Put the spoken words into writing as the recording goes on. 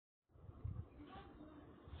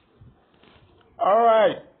All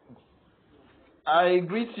right. I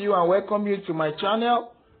greet you and welcome you to my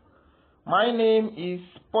channel. My name is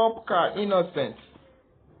Popka Innocent.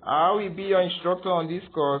 I will be your instructor on this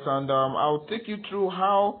course, and I'll take you through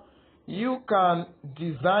how you can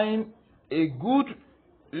design a good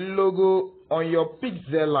logo on your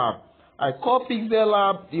Pixel app. I call Pixel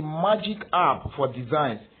app the magic app for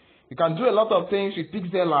designs. You can do a lot of things with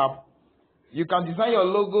Pixel app. You can design your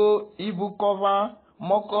logo, ebook cover,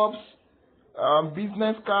 mockups,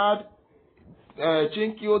 business card,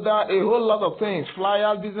 Chinky Oda, a whole lot of things,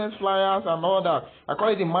 flyers, business flyers, and all that. I call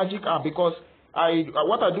it the magic app because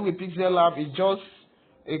what I do with Pixel app is just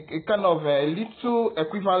a kind of a little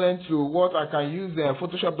equivalent to what I can use a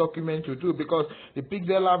Photoshop document to do, because the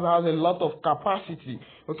Pixel app has a lot of capacity.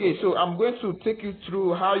 Okay, so I'm going to take you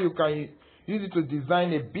through how you can use it to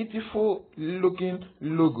design a beautiful looking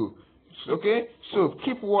logo. Okay, so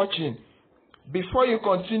keep watching. Before you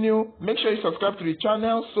continue, make sure you subscribe to the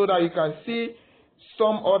channel so that you can see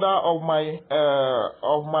some other of my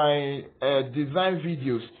design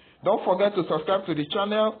videos. Don't forget to subscribe to the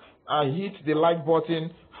channel and hit the like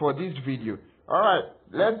button for this video. Alright,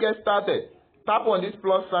 let's get started. Tap on this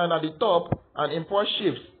plus sign at the top and import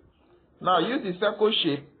shapes. Now use the circle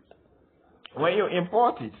shape when you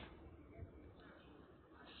import it.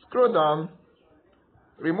 Scroll down,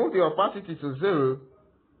 remove the opacity to 0,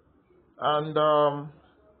 and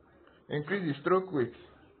increase the stroke weight.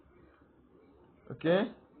 Okay,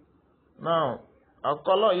 now I'll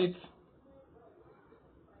color it.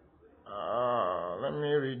 Let me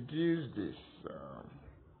reduce this.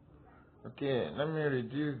 Okay, let me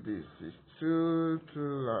reduce this. It's too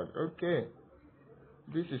large. Okay,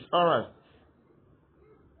 this is alright.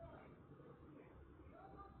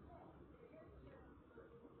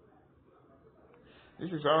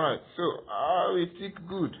 This is alright. So I will tick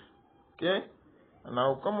good. Okay, and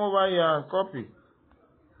I'll come over here and copy.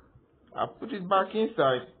 I'll put it back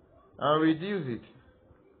inside and reduce it.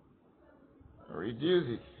 Reduce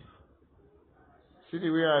it. See the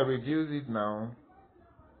way I reduce it now?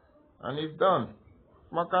 And it's done.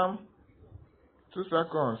 Makam, 2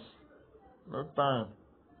 seconds. No time.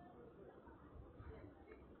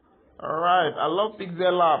 Alright, I love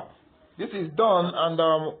Pixel app. This is done, and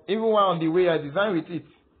even while on the way I design with it,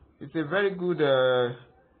 it's a very good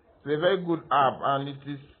app, and it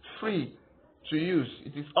is free to use.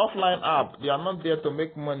 It is offline app. They are not there to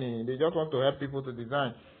make money. They just want to help people to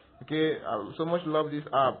design. Okay, I so much love this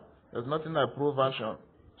app. There's nothing like pro version.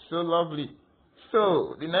 So lovely.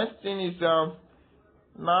 So the next thing is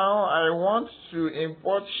now I want to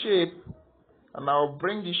import shape, and I'll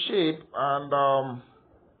bring the shape, and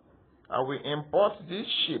I will import this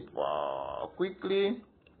shape quickly.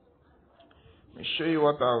 Let me show you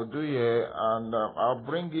what I'll do here, and I'll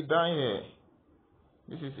bring it down here.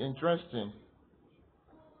 This is interesting.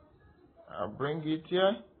 I'll bring it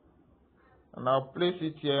here, and I'll place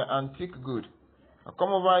it here and tick good. I'll come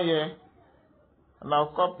over here, and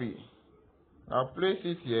I'll copy. I'll place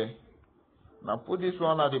it here, and I'll put this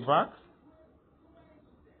one at the back.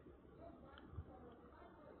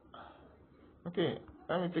 Okay,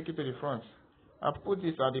 let me take it to the front. I'll put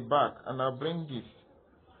this at the back, and I'll bring this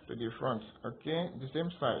to the front. Okay, the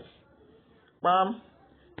same size. Bam!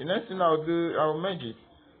 The next thing I'll do, I'll merge it.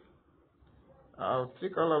 I'll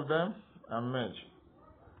tick all of them and merge.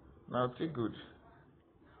 Now tick good.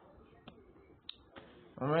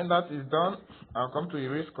 And when that is done, I'll come to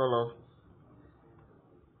erase color.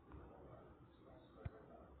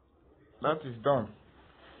 That is done.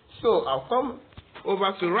 So I'll come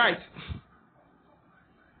over to right.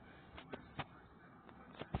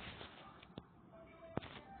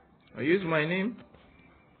 I use my name.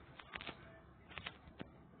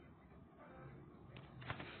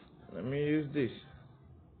 Let me use this.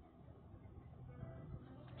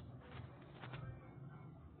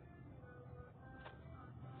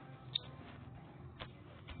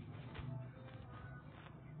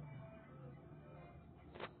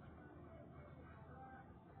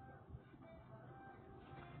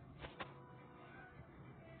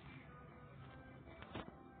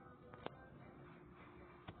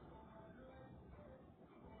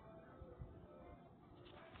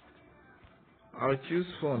 I'll choose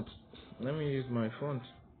font. Let me use my font.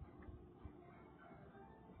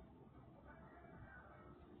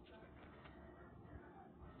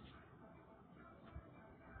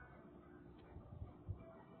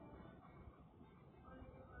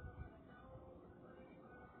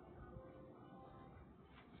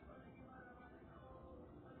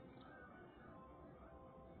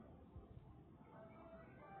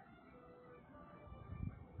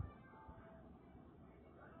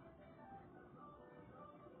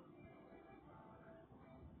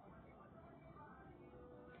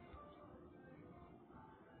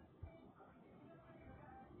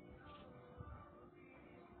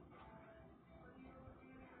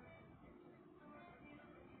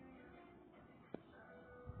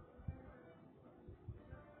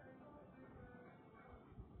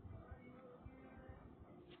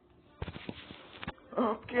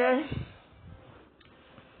 Okay,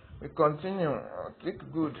 we continue. Click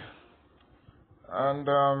good. And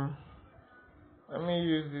let me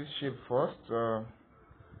use this shape first.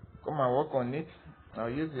 Come and work on it. I'll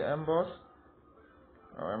use the emboss.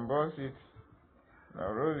 I'll emboss it.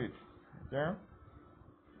 I'll roll it. Okay.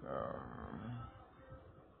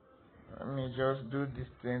 Let me just do this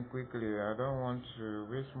thing quickly. I don't want to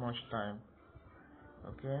waste much time.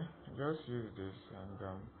 Okay. Just use this and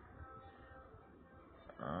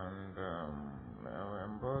I'll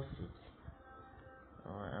emboss it.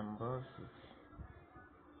 I'll emboss it.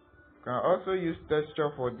 You can also use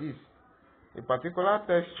texture for this. A particular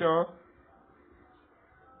texture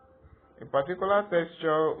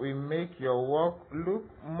will make your work look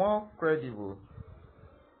more credible.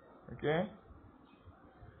 Okay?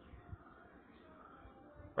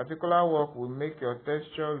 Particular work will make your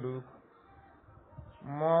texture look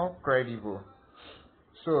more credible.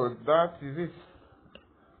 So that is it.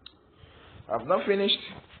 I've not finished.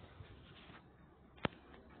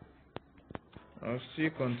 I'll still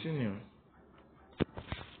continue.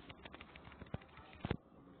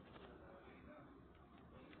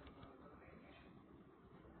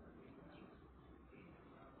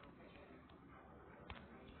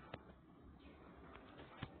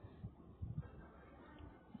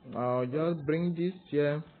 I'll just bring this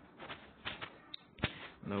here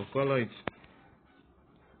and I'll color it.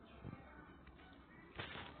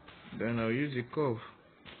 Then I'll use the curve.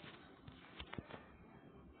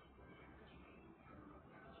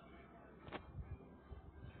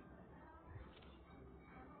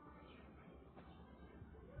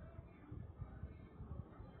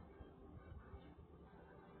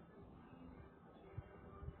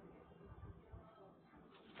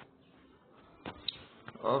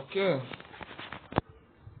 Okay.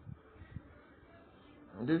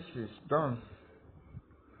 This is done.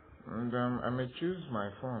 And I may choose my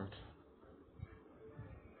font.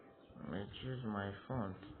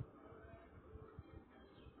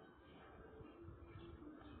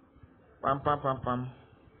 Pam pam pam pam.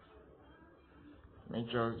 Let me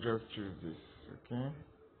just choose this, okay?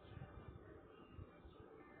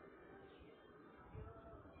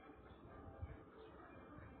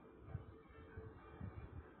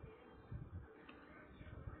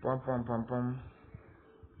 Pam pam pam pam.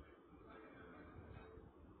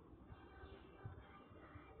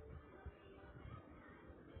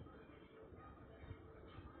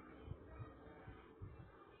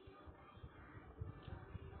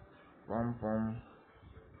 Pam pam.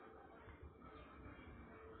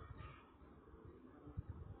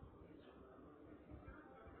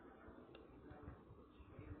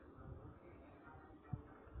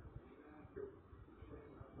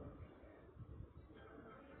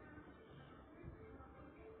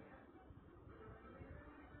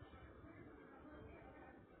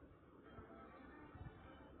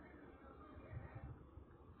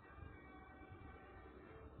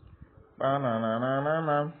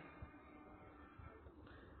 Ba-na-na-na-na-na.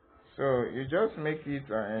 So you just make it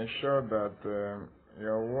and ensure that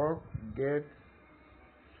your work gets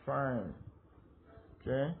fine.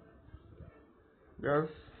 Okay?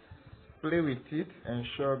 Just play with it,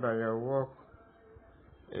 ensure that your work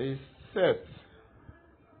is set.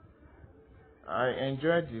 I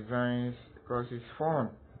enjoy designs because it's fun.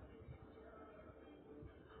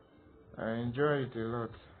 I enjoy it a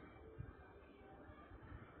lot.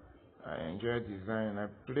 I enjoy design. I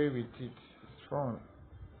play with it. It's fun.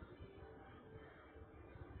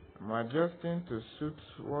 I'm adjusting to suit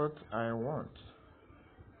what I want.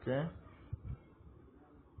 Okay?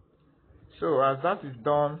 So as that is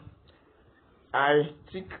done, I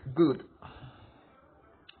tick good.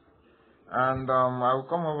 And I'll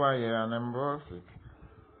come over here and emboss it.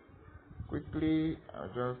 Quickly, I'll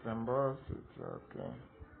just emboss it. Okay.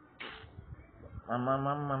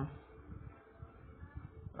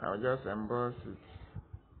 I'll just emboss it.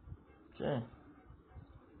 Okay.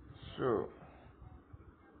 So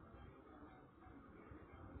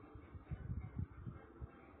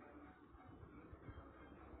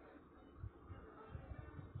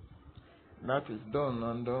that is done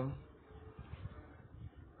and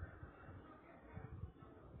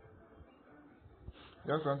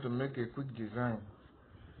just want to make a quick design.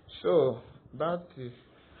 So that is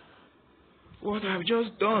what I've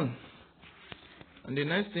just done. And the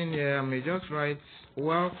next thing here, I may just write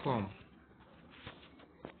welcome.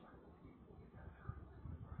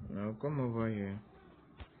 I'll come over here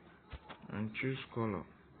and choose color.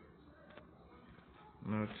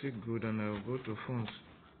 Now tick good and I'll go to fonts.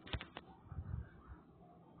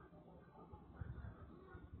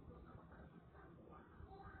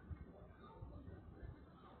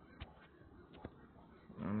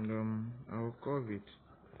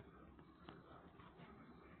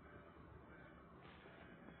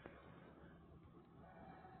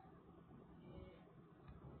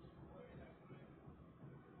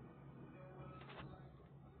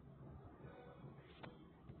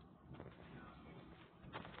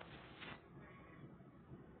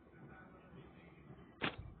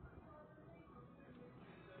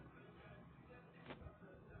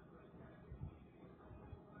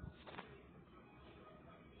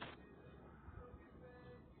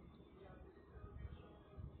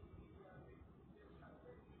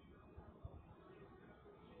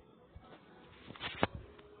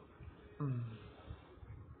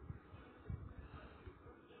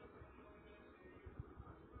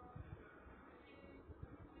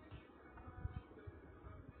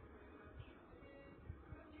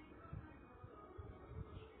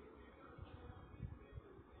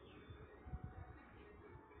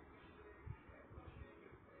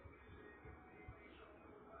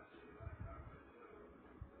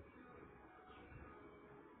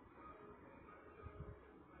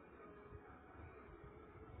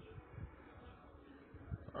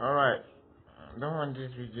 Alright, I don't want this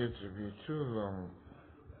video to be too long.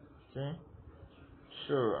 Okay,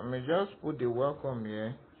 so I may just put the welcome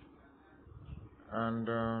here, and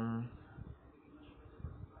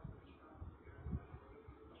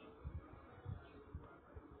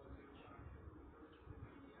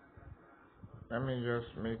let me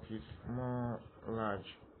just make it more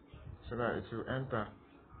large so that it will enter.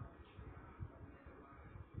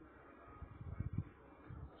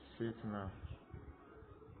 See it now.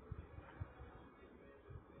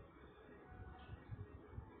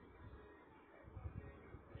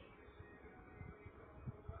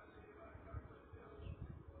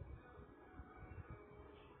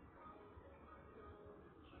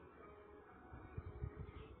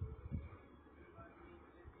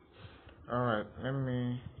 Alright, let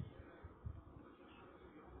me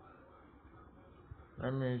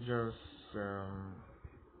just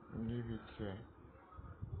leave it here.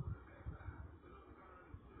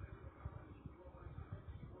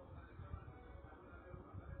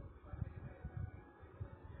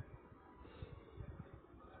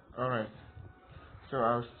 Alright, so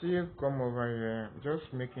I'll still come over here,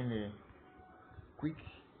 just making a quick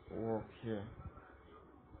walk here.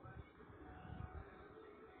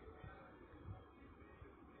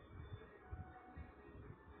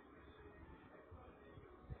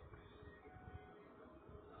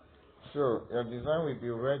 So your design will be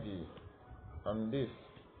ready on this.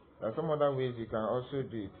 There are some other ways you can also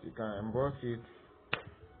do it. You can emboss it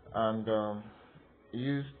and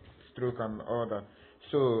use stroke and all that.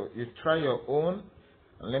 So you try your own,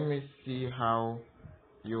 and let me see how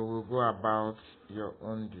you will go about your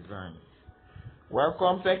own design.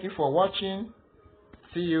 Welcome, thank you for watching.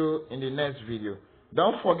 See you in the next video.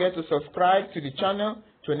 Don't forget to subscribe to the channel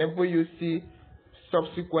to enable you to see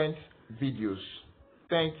subsequent videos.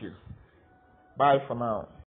 Thank you. Bye for now.